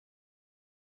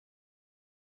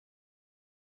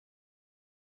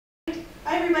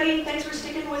everybody. Thanks for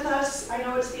sticking with us. I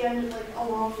know it's the end of like a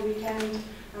long weekend,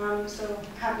 so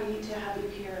happy to have you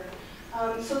here.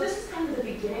 So this is kind of the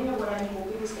beginning of what I'm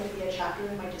hoping is going to be a chapter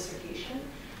in my dissertation.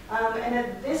 And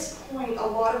at this point, a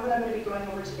lot of what I'm going to be going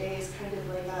over today is kind of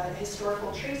like a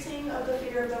historical tracing of the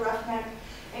figure of the roughneck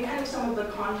and kind of some of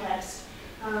the context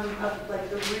of like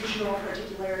the regional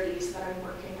particularities that I'm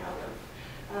working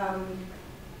out of.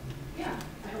 Yeah,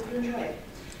 I hope you enjoy it.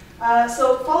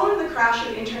 So following the crash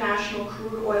of international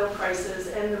crude oil prices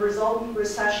and the resultant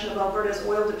recession of Alberta's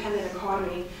oil-dependent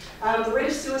economy, the rate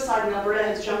of suicide in Alberta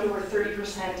has jumped over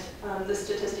 30%. This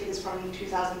statistic is from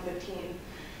 2015.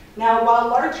 Now, while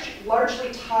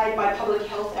largely tied by public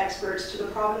health experts to the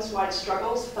province-wide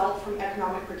struggles felt from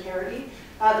economic precarity,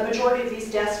 the majority of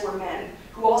these deaths were men,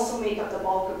 who also make up the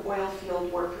bulk of oil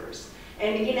field workers.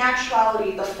 And in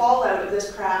actuality, the fallout of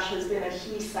this crash has been a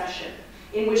he-cession,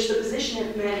 in which the position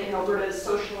of men in Alberta's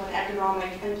social and economic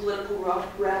and political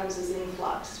realms is in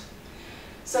flux.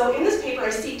 So in this paper, I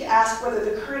seek to ask whether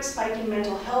the current spike in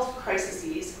mental health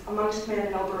crises amongst men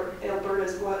in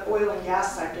Alberta's oil and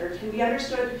gas sector can be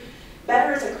understood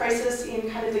better as a crisis in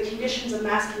kind of the conditions of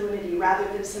masculinity rather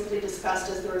than simply discussed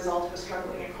as the result of a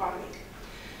struggling economy.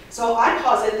 So I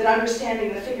posit that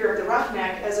understanding the figure of the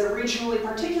roughneck as a regionally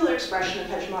particular expression of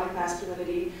hegemonic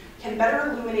masculinity can better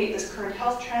illuminate this current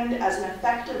health trend as an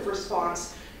effective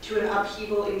response to an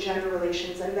upheaval in gender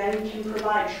relations, and then can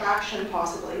provide traction,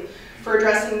 possibly, for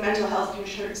addressing mental health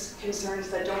concerns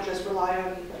that don't just rely on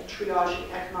like, triaging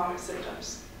economic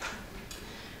symptoms.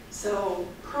 So,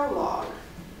 prologue.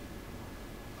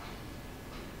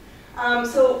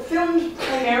 So filmed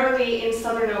primarily in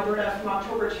southern Alberta from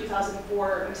October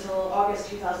 2004 until August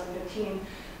 2015,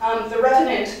 The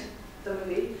Revenant, the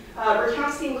movie,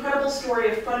 recounts the incredible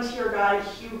story of frontier guide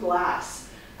Hugh Glass.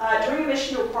 During a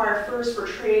mission to acquire furs for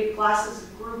trade, Glass's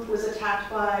group was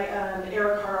attacked by an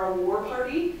Arikara war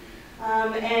party,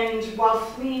 and while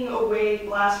fleeing away,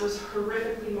 Glass was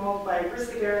horrifically mauled by a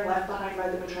grizzly bear and left behind by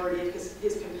the majority of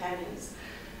his companions.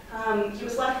 He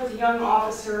was left with a young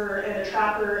officer and a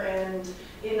trapper, and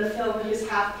in the film, his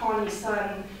half-Pawnee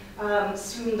son,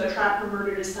 soon the trapper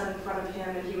murdered his son in front of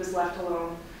him, and he was left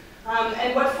alone.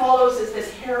 And what follows is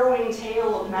this harrowing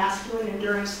tale of masculine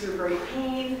endurance through great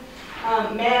pain,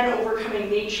 man overcoming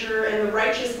nature, and the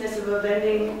righteousness of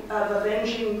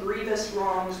avenging grievous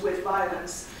wrongs with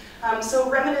violence. So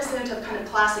reminiscent of kind of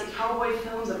classic cowboy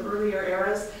films of earlier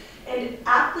eras, and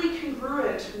aptly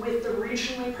congruent with the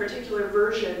regionally particular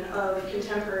version of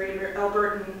contemporary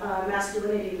Albertan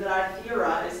masculinity that I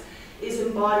theorize is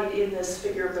embodied in this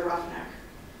figure of the roughneck.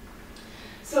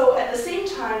 So at the same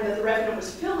time that The Revenant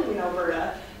was filming in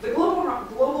Alberta, the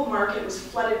global market was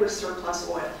flooded with surplus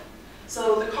oil.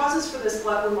 So the causes for this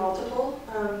flood were multiple.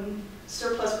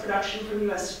 Surplus production from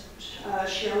US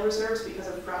shale reserves because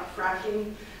of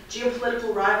fracking,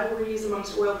 geopolitical rivalries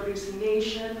amongst oil-producing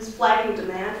nations, flagging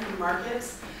demand from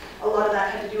markets. A lot of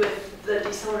that had to do with the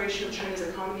deceleration of Chinese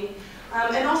economy,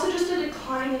 and also just a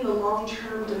decline in the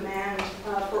long-term demand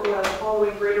for oil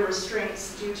following greater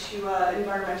restraints due to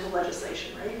environmental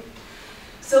legislation, right?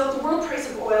 So the world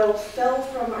price of oil fell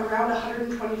from around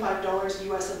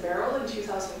 $125 US a barrel in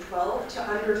 2012 to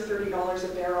under $30 a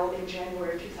barrel in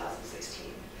January of 2016.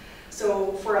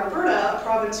 So for Alberta, a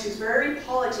province whose very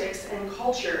politics and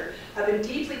culture have been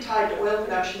deeply tied to oil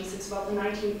production since about the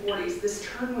 1940s, this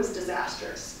turn was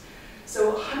disastrous.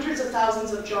 So hundreds of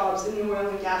thousands of jobs in the oil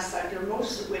and gas sector,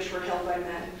 most of which were held by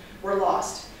men, were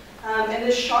lost. And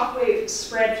this shockwave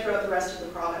spread throughout the rest of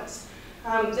the province.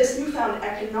 This newfound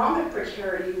economic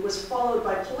precarity was followed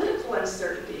by political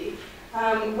uncertainty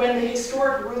when the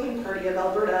historic ruling party of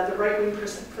Alberta, the right-wing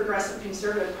Progressive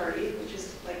Conservative Party, which is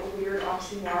like a weird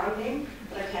oxymoron name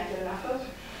that I can't get enough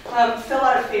of, fell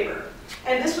out of favor.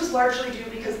 And this was largely due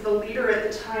because the leader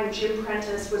at the time, Jim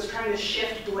Prentice, was trying to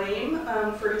shift blame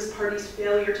for his party's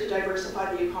failure to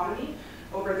diversify the economy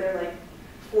over their like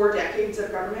 4 decades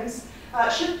of governments.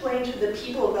 Shift blame to the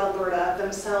people of Alberta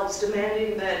themselves,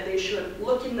 demanding that they should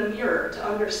look in the mirror to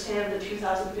understand the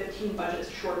 2015 budget's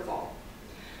shortfall.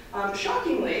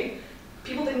 Shockingly,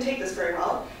 people didn't take this very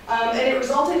well, and it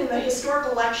resulted in the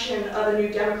historic election of a new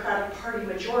Democratic Party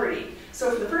majority. So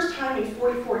for the first time in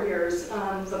 44 years,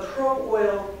 the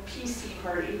pro-oil PC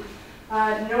Party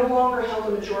no longer held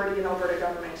a majority in Alberta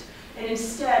government. And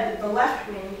instead, the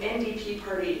left-wing NDP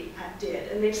Party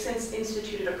did, and they've since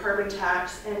instituted a carbon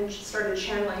tax and started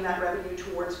channeling that revenue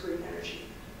towards green energy.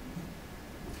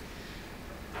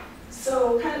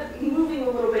 So kind of moving a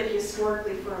little bit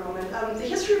historically for a moment, the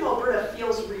history of Alberta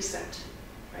feels recent,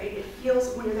 right? It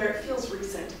feels, when you're there, it feels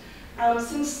recent.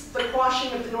 Since the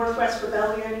quashing of the Northwest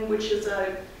Rebellion, which is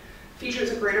a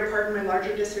features a greater part in my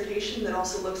larger dissertation that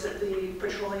also looks at the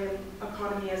petroleum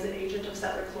economy as an agent of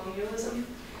settler colonialism.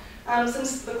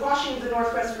 Since the quashing of the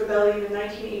Northwest Rebellion in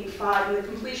 1985 and the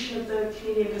completion of the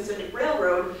Canadian Pacific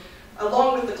Railroad,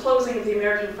 along with the closing of the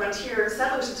American frontier,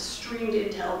 settlers have streamed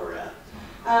into Alberta.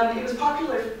 It was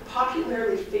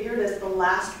popularly figured as the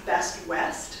last best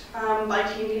West by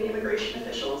Canadian immigration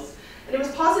officials, and it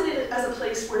was posited as a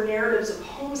place where narratives of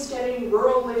homesteading,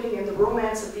 rural living, and the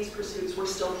romance of these pursuits were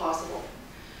still possible.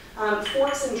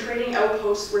 Forts and trading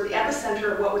outposts were the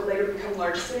epicenter of what would later become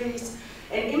large cities,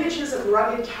 and images of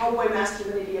rugged cowboy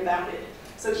masculinity abounded.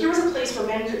 So here was a place where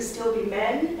men could still be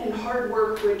men, and hard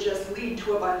work would just lead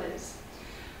to abundance.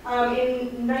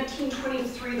 In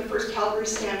 1923, the first Calgary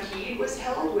Stampede was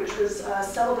held, which was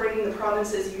celebrating the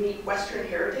province's unique Western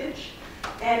heritage.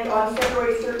 And on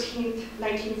February 13th,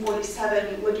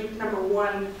 1947, Leduc No.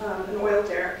 1, an oil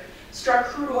derrick, struck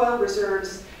crude oil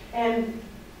reserves in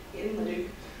Leduc.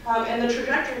 And the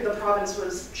trajectory of the province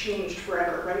was changed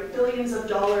forever, right? Billions of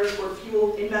dollars were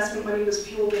fueled, investment money was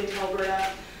fueled into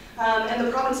Alberta. And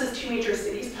the province's two major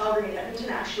cities, Calgary and Edmonton,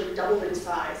 actually doubled in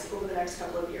size over the next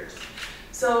couple of years.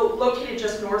 So located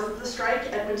just north of the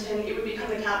strike, Edmonton, it would become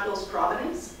the capital's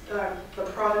province, the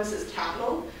province's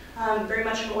capital, very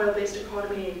much an oil-based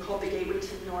economy called the gateway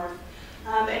to the north.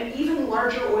 And even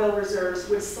larger oil reserves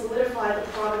would solidify the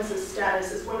province's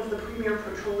status as one of the premier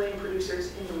petroleum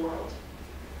producers in the world.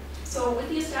 So with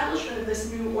the establishment of this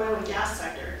new oil and gas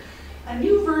sector, a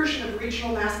new version of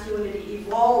regional masculinity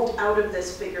evolved out of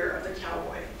this figure of the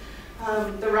cowboy,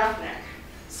 the roughneck.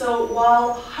 So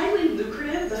while highly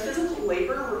lucrative, the physical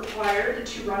labor required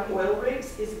to run oil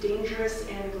rigs is dangerous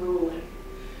and grueling.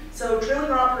 So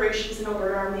drilling operations in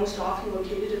Alberta are most often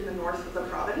located in the north of the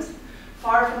province,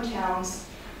 far from towns.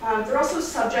 They're also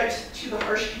subject to the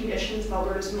harsh conditions of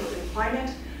Alberta's northern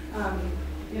climate.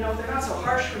 You know, they're not so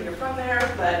harsh when you're from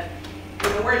there, but you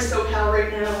know, we're in SoCal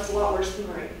right now, it's a lot worse than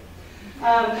rain.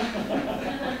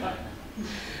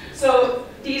 So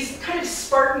these kind of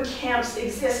Spartan camps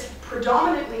exist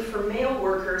predominantly for male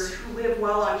workers who live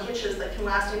well on hitches that can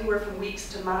last anywhere from weeks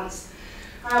to months.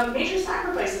 Major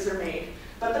sacrifices are made,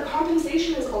 but the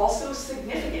compensation is also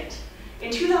significant.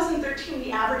 In 2013,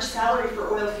 the average salary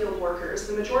for oil field workers,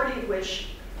 the majority of which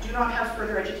do not have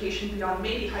further education beyond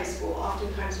maybe high school,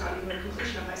 oftentimes not even the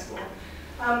completion of high school,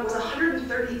 was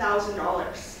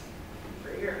 $130,000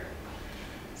 per year.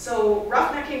 So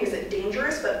roughnecking is a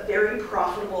dangerous but very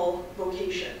profitable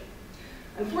vocation.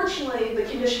 Unfortunately, the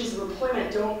conditions of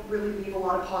employment don't really leave a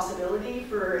lot of possibility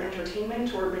for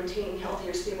entertainment or maintaining healthy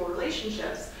or stable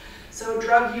relationships. So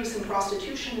drug use and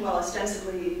prostitution, while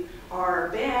ostensibly are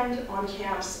banned on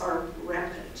camps, are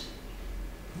rampant.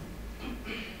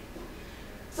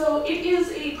 So it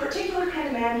is a particular kind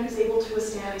of man who's able to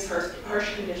withstand these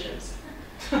harsh conditions.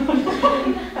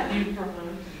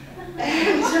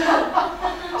 And,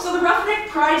 so the roughneck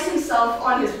prides himself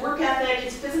on his work ethic,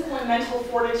 his physical and mental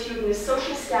fortitude, and his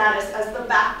social status as the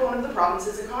backbone of the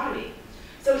province's economy.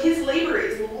 So his labor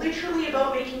is literally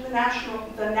about making the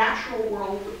natural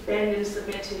world bend and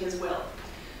submit to his will.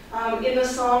 In the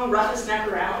song Roughest Neck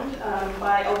Around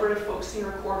by Alberta folk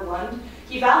singer Cord Lund,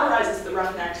 he valorizes the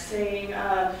roughneck, saying,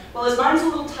 well, his mind's a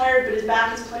little tired, but his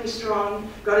back is plenty strong,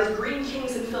 got his green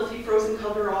kings and filthy frozen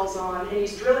coveralls on, and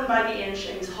he's drilling by the inch,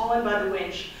 and he's hauling by the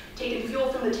winch, taking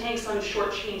fuel from the tanks on his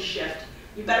short change shift.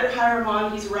 You better hire him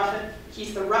on, he's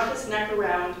the roughest neck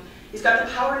around. He's got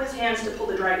the power in his hands to pull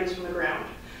the dragons from the ground.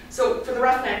 So for the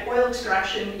roughneck, oil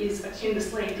extraction is akin to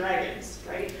slaying dragons,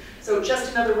 right? So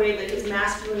just another way that his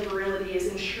masculine virility is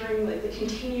ensuring like the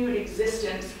continued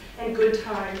existence and good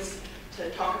times, to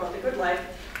talk about the good life,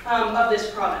 of this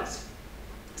province.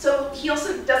 So he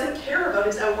also doesn't care about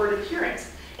his outward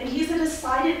appearance, and he's a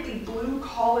decidedly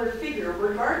blue-collar figure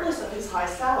regardless of his high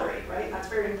salary, right? That's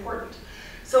very important.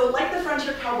 So like the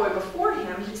frontier cowboy before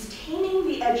him, he's taming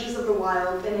the edges of the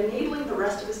wild and enabling the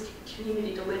rest of his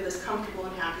community to live this comfortable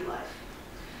and happy life.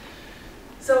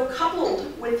 So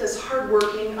coupled with this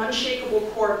hardworking, unshakable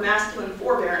core of masculine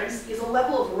forbearance is a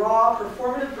level of raw,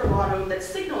 performative bravado that's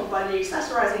signaled by the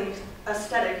accessorizing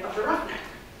aesthetic of the roughneck.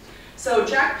 So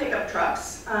jack pickup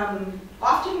trucks,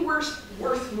 often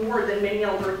worth more than many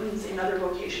Albertans in other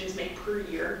vocations make per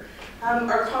year,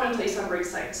 are commonplace on rig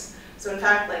sites. So in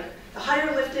fact, like the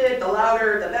higher lifted, the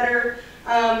louder, the better.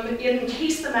 In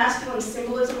case the masculine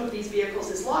symbolism of these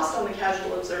vehicles is lost on the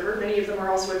casual observer, many of them are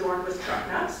also adorned with truck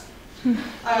nuts.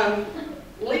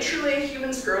 Literally a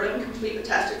human scrotum, complete with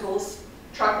testicles.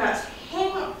 Truck nuts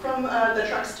hang from the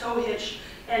truck's tow hitch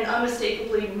and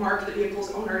unmistakably mark the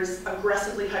vehicle's owner as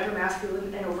aggressively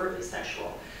hypermasculine and overtly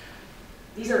sexual.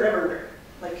 These are everywhere.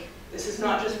 like, this is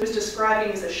not just who's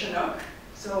describing as a Chinook.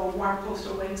 So warm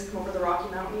coastal winds come over the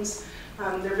Rocky Mountains.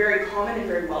 They're very common and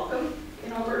very welcome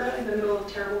in Alberta in the middle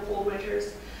of terrible cold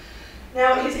winters.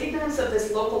 Now, his ignorance of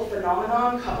this local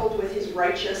phenomenon, coupled with his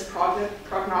righteous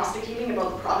prognosticating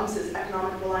about the province's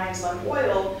economic reliance on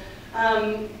oil,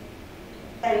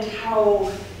 and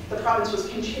how the province was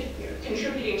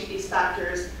contributing to these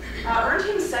factors, earned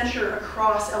him censure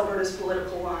across Alberta's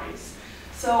political lines.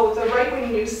 So the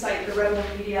right-wing news site, the Rebel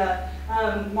Media,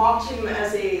 mocked him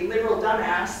as a liberal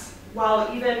dumbass,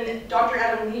 while even Dr.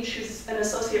 Adam Leach, who's an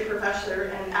associate professor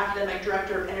and academic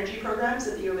director of energy programs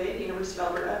at the U of A, the University of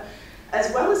Alberta, as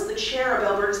well as the chair of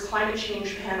Alberta's climate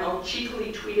change panel,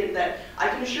 cheekily tweeted that, "I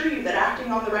can assure you that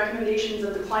acting on the recommendations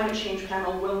of the climate change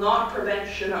panel will not prevent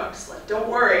Chinooks. Like, don't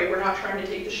worry, we're not trying to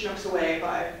take the Chinooks away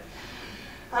by..."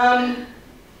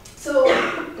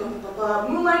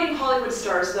 Moonlighting Hollywood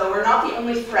stars, though, are not the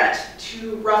only threat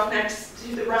to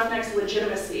the Roughnecks'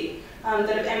 legitimacy that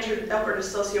have entered Alberta's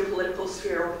socio-political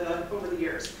sphere over the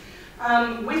years.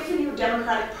 With the new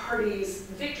Democratic Party's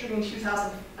victory in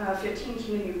 2015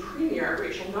 came a new premier,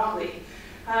 Rachel Notley.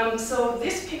 So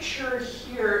this picture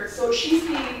here, so she's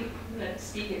the, I'm going to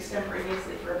speak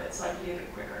extemporaneously for a bit so I can do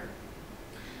it quicker.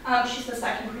 She's the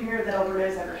second premier that Alberta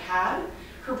has ever had.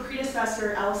 Her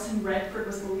predecessor, Alison Redford,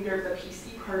 was the leader of the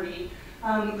PC party,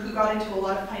 who got into a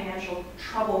lot of financial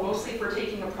trouble, mostly for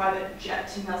taking a private jet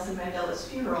to Nelson Mandela's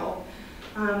funeral,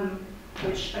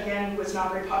 which again was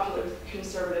not very popular with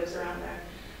conservatives around there.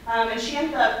 And she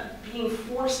ended up being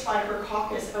forced by her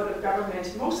caucus out of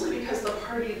government, mostly because the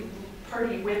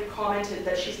party whip commented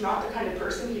that she's not the kind of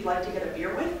person he'd like to get a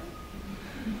beer with.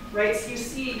 Right, so you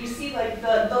see like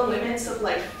the limits of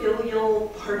like filial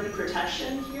party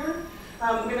protection here.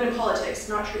 Women in politics,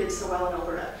 not treated so well in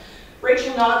Alberta.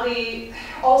 Rachel Notley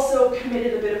also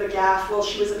committed a bit of a gaffe while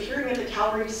she was appearing at the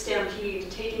Calgary Stampede,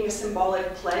 taking a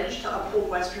symbolic pledge to uphold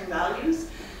Western values.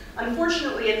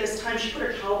 Unfortunately, at this time, she put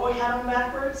her cowboy hat on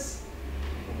backwards.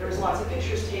 There was lots of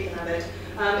pictures taken of it,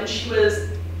 and she was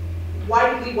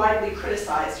widely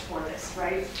criticized for this,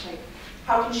 right? Like,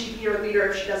 how can she be our leader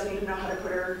if she doesn't even know how to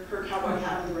put her cowboy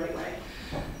hat on the right way?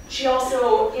 She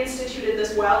also instituted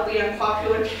this wildly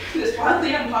unpopular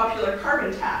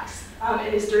carbon tax,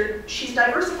 and she's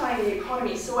diversifying the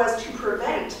economy so as to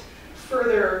prevent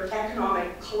further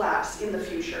economic collapse in the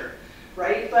future,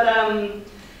 right? But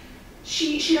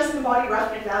she doesn't embody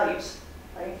roughneck values,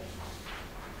 right?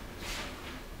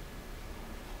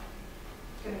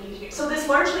 So this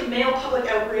largely male public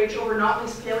outrage over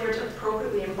Notley's failure to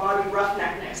appropriately embody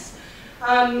roughneckness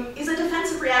is a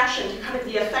defensive reaction to kind of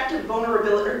the affective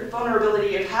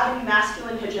vulnerability of having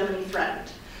masculine hegemony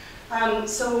threatened.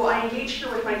 So I engaged here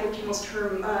with Michael Kimmel's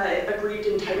term aggrieved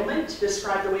entitlement to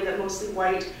describe the way that mostly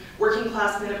white working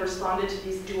class men have responded to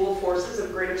these dual forces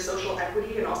of greater social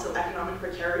equity and also economic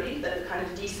precarity that have kind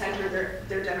of decentered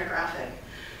their demographic.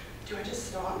 Do I just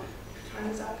stop? Time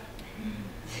is up.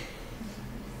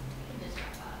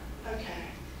 Okay.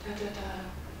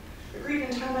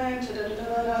 Aggrieved entitlement,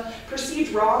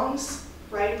 perceived wrongs,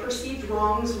 right? Perceived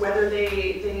wrongs, whether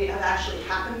they have actually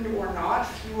happened or not,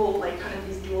 fuel like kind of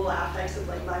these dual affects of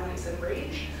like violence and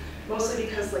rage. Mostly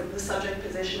because like the subject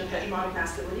position of hegemonic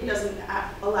masculinity doesn't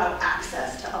allow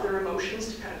access to other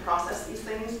emotions to kind of process these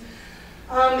things.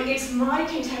 It's my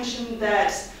contention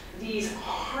that these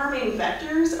harming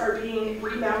vectors are being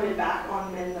rebounded back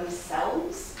on men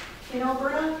themselves in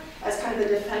Alberta as kind of a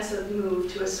defensive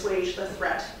move to assuage the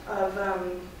threat of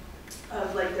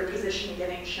like their position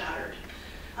getting shattered.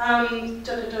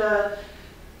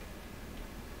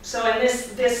 So in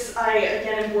this I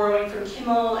again am borrowing from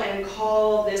Kimmel and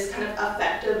call this kind of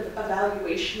affective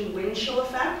evaluation wind chill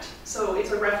effect. So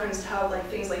it's a reference to how like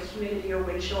things like humidity or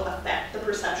wind chill affect the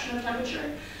perception of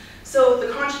temperature. So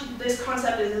this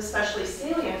concept is especially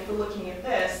salient for looking at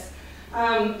this.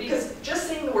 Because just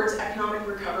saying the words economic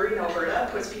recovery in Alberta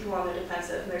puts people on the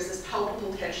defensive, and there's this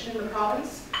palpable tension in the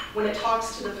province when it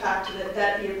talks to the fact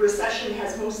that the recession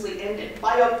has mostly ended.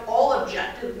 By all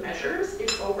objective measures,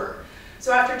 it's over.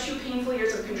 So after 2 painful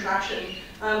years of contraction,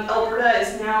 Alberta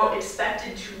is now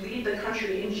expected to lead the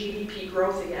country in GDP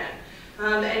growth again.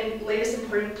 And latest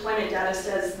employment data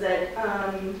says that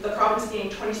the province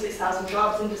gained 26,000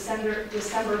 jobs in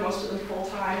December, most of them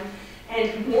full-time.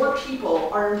 And more people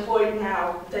are employed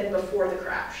now than before the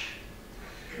crash.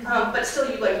 But still,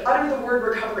 you like utter the word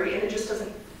recovery and it just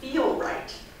doesn't feel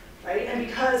right? And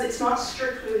because it's not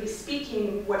strictly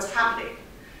speaking what's happening,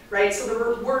 right? So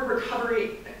the word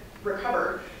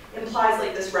recover implies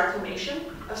like this reclamation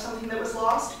of something that was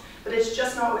lost, but it's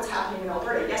just not what's happening in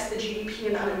Alberta. Yes, the GDP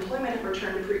and unemployment have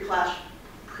returned to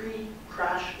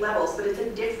pre-crash levels, but it's a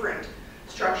different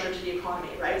structure to the economy,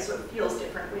 right? So it feels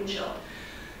different, wind chill.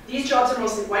 These jobs are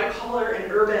mostly white collar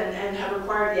and urban and have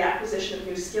required the acquisition of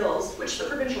new skills, which the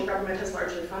provincial government has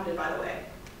largely funded, by the way.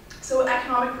 So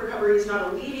economic recovery has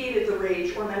not alleviated the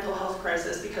rage or mental health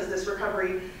crisis because this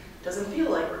recovery doesn't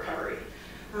feel like recovery.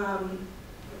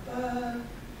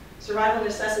 Survival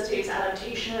necessitates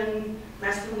adaptation.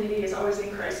 Masculinity is always in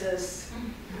crisis.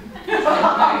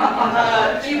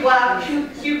 Hugh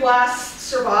Glass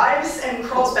survives and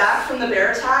crawls back from the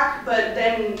bear attack, but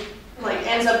then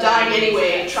ends up dying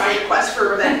anyway, trying to quest for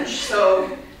revenge.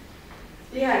 So,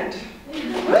 the end.